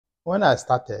When I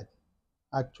started,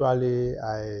 actually,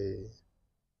 I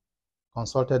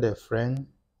consulted a friend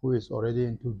who is already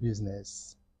into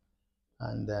business,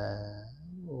 and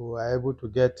we were able to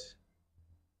get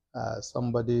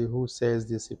somebody who sells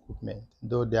this equipment,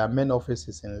 though their main office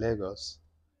is in Lagos,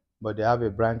 but they have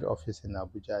a branch office in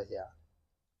Abuja here.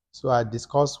 So I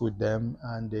discussed with them,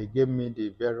 and they gave me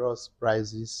the various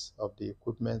prices of the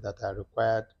equipment that are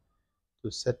required to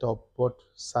set up both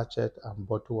sachet and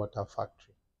bottled water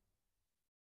factory.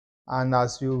 And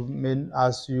as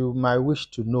you might wish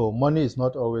to know, money is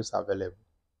not always available.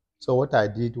 So what I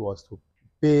did was to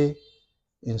pay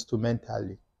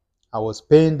instrumentally. I was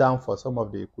paying down for some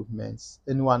of the equipments.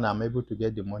 Anyone I'm able to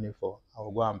get the money for, I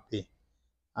will go and pay,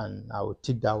 and I will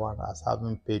take that one as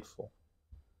having paid for.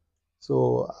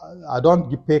 So I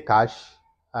don't pay cash.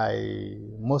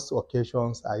 Most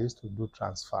occasions I used to do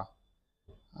transfer,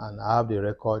 and I have the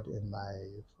record in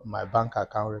my bank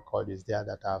account record is there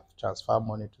that I've transferred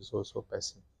money to so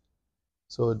person.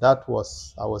 So that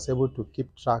was I was able to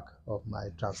keep track of my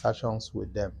transactions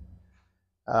with them.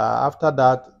 After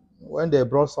that, when they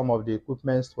brought some of the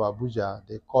equipment to Abuja,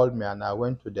 they called me and I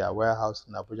went to their warehouse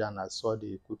in Abuja and I saw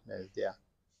the equipment there.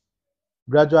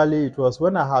 Gradually, it was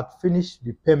when I had finished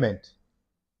the payment,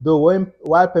 though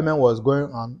while payment was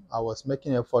going on, I was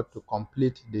making effort to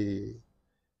complete the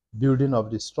building of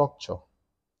the structure.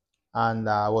 And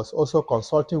I was also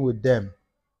consulting with them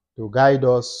to guide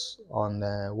us on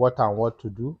what and what to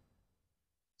do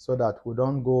so that we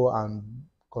don't go and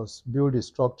build the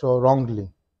structure wrongly.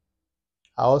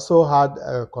 I also had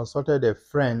consulted a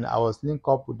friend. I was linked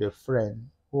up with a friend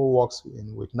who works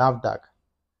with NAFDAC.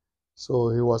 So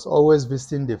he was always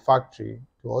visiting the factory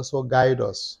to also guide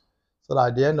us so that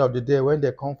at the end of the day, when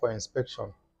they come for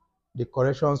inspection, the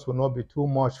corrections will not be too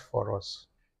much for us.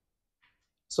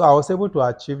 So I was able to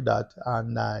achieve that,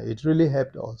 and it really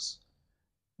helped us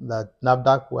that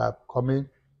NAFDAC were coming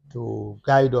to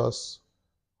guide us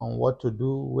on what to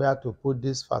do, where to put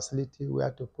this facility,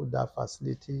 where to put that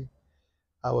facility.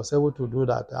 I was able to do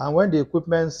that. And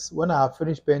when I have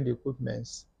finished paying the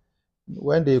equipments,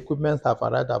 when the equipments have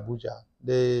arrived at Abuja,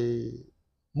 they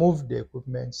moved the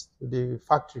equipments to the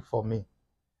factory for me,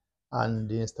 and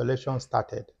the installation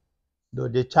started. Though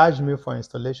they charged me for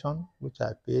installation, which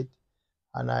I paid,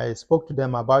 and I spoke to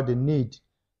them about the need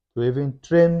to even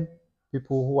train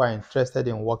people who are interested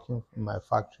in working in my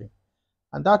factory.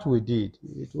 And that we did.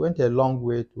 It went a long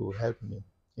way to help me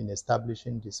in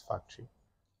establishing this factory.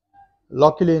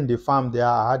 Luckily, in the farm there,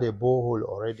 I had a borehole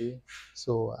already,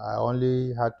 so I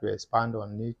only had to expand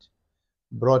on it,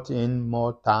 brought in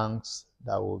more tanks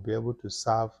that will be able to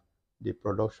serve the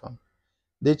production.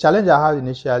 The challenge I had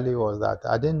initially was that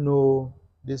I didn't know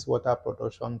this water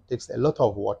production takes a lot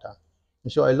of water.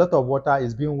 So a lot of water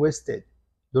is being wasted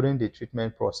during the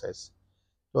treatment process.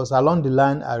 It was along the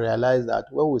line I realized that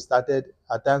when we started,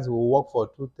 at times we work for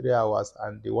 2, 3 hours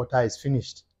and the water is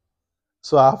finished.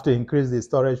 So I have to increase the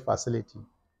storage facility.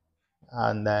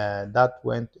 And that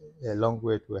went a long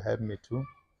way to help me to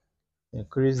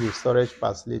increase the storage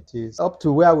facilities up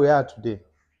to where we are today.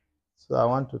 So I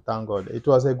want to thank God. It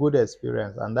was a good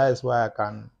experience, and that is why I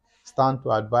can stand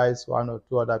to advise one or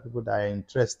two other people that are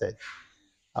interested.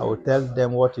 I will tell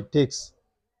them what it takes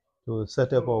to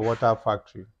set up a water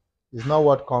factory. It's not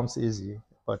what comes easy,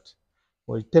 but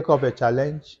when you take up a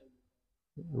challenge,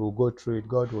 you will go through it.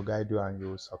 God will guide you and you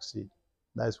will succeed.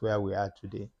 That's where we are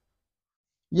today.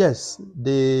 Yes,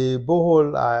 the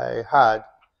borehole I had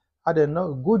a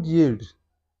good yield,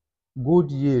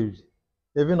 good yield.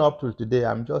 Even up to today,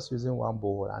 I'm just using one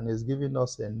borehole and it's giving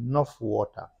us enough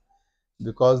water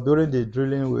because during the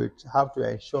drilling, we have to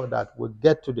ensure that we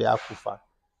get to the aquifer.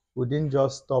 We didn't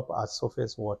just stop at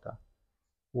surface water.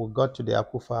 We got to the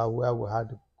aquifer where we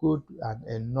had good and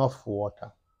enough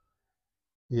water.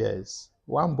 Yes,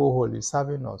 one borehole is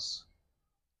serving us.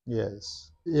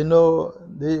 Yes.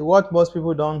 What most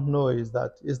people don't know is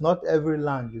that it's not every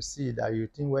land you see that you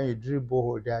think when you drill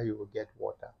borehole there you will get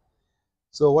water.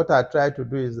 So what I try to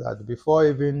do is that before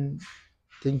even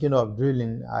thinking of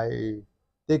drilling,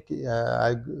 they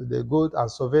go and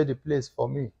survey the place for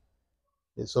me.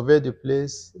 They survey the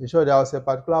place. In short, there was a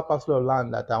particular parcel of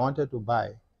land that I wanted to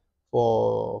buy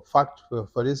for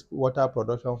this water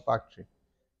production factory.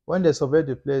 When they surveyed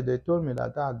the place, they told me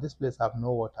that this place have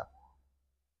no water.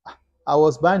 I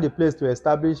was buying the place to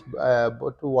establish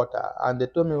bottled water, and they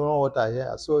told me no water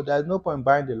here. So there's no point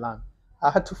buying the land.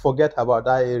 I had to forget about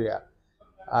that area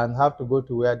and have to go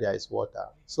to where there is water.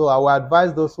 So I will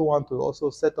advise those who want to also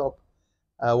set up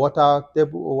a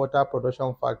table water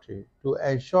production factory to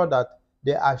ensure that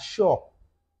they are sure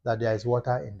that there is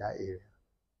water in that area.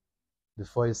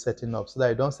 before you're setting up, so that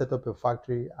you don't set up a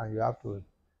factory and you have to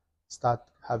start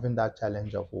having that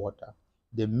challenge of water.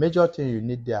 The major thing you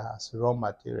need there as raw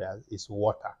material is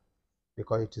water,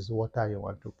 because it is water you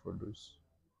want to produce.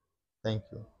 Thank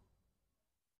you.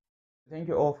 Thank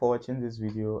you all for watching this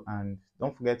video, and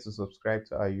don't forget to subscribe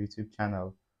to our YouTube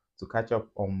channel to catch up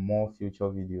on more future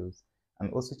videos,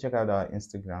 and also check out our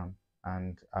Instagram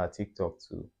and our TikTok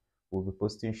too. We'll be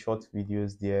posting short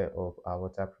videos there of our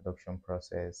water production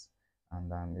process,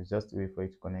 and it's just a way for you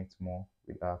to connect more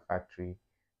with our factory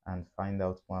and find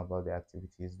out more about the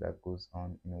activities that goes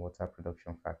on in a water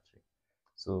production factory.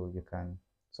 So you can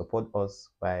support us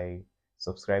by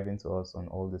subscribing to us on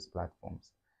all these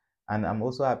platforms. And I'm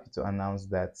also happy to announce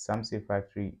that SamSafe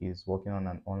Factory is working on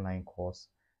an online course,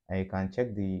 and you can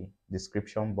check the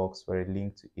description box for a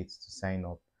link to it to sign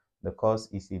up. The course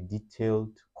is a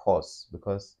detailed course,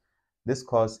 because this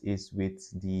course is with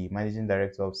the managing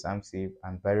director of SamSafe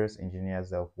and various engineers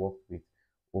that I've worked with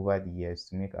over the years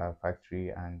to make our factory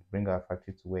and bring our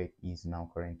factory to where it is now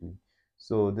currently.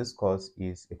 So this course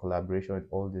is a collaboration with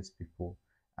all these people,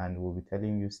 and we'll be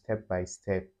telling you step by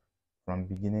step from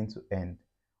beginning to end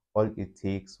all it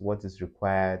takes, what is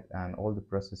required, and all the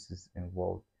processes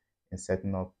involved in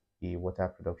setting up a water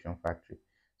production factory.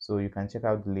 So you can check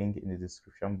out the link in the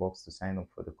description box to sign up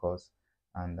for the course,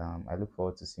 and I look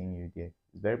forward to seeing you there.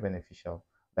 It's very beneficial.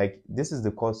 Like, this is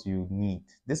the course you need.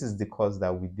 This is the course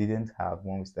that we didn't have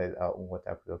when we started our own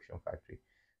water production factory.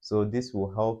 So this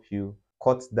will help you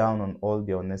cut down on all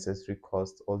the unnecessary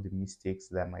costs, all the mistakes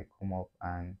that might come up,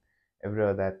 and every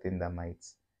other thing that might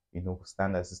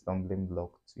stand as a stumbling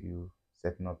block to you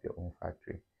setting up your own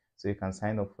factory. So you can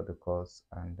sign up for the course,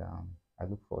 and I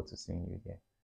look forward to seeing you there.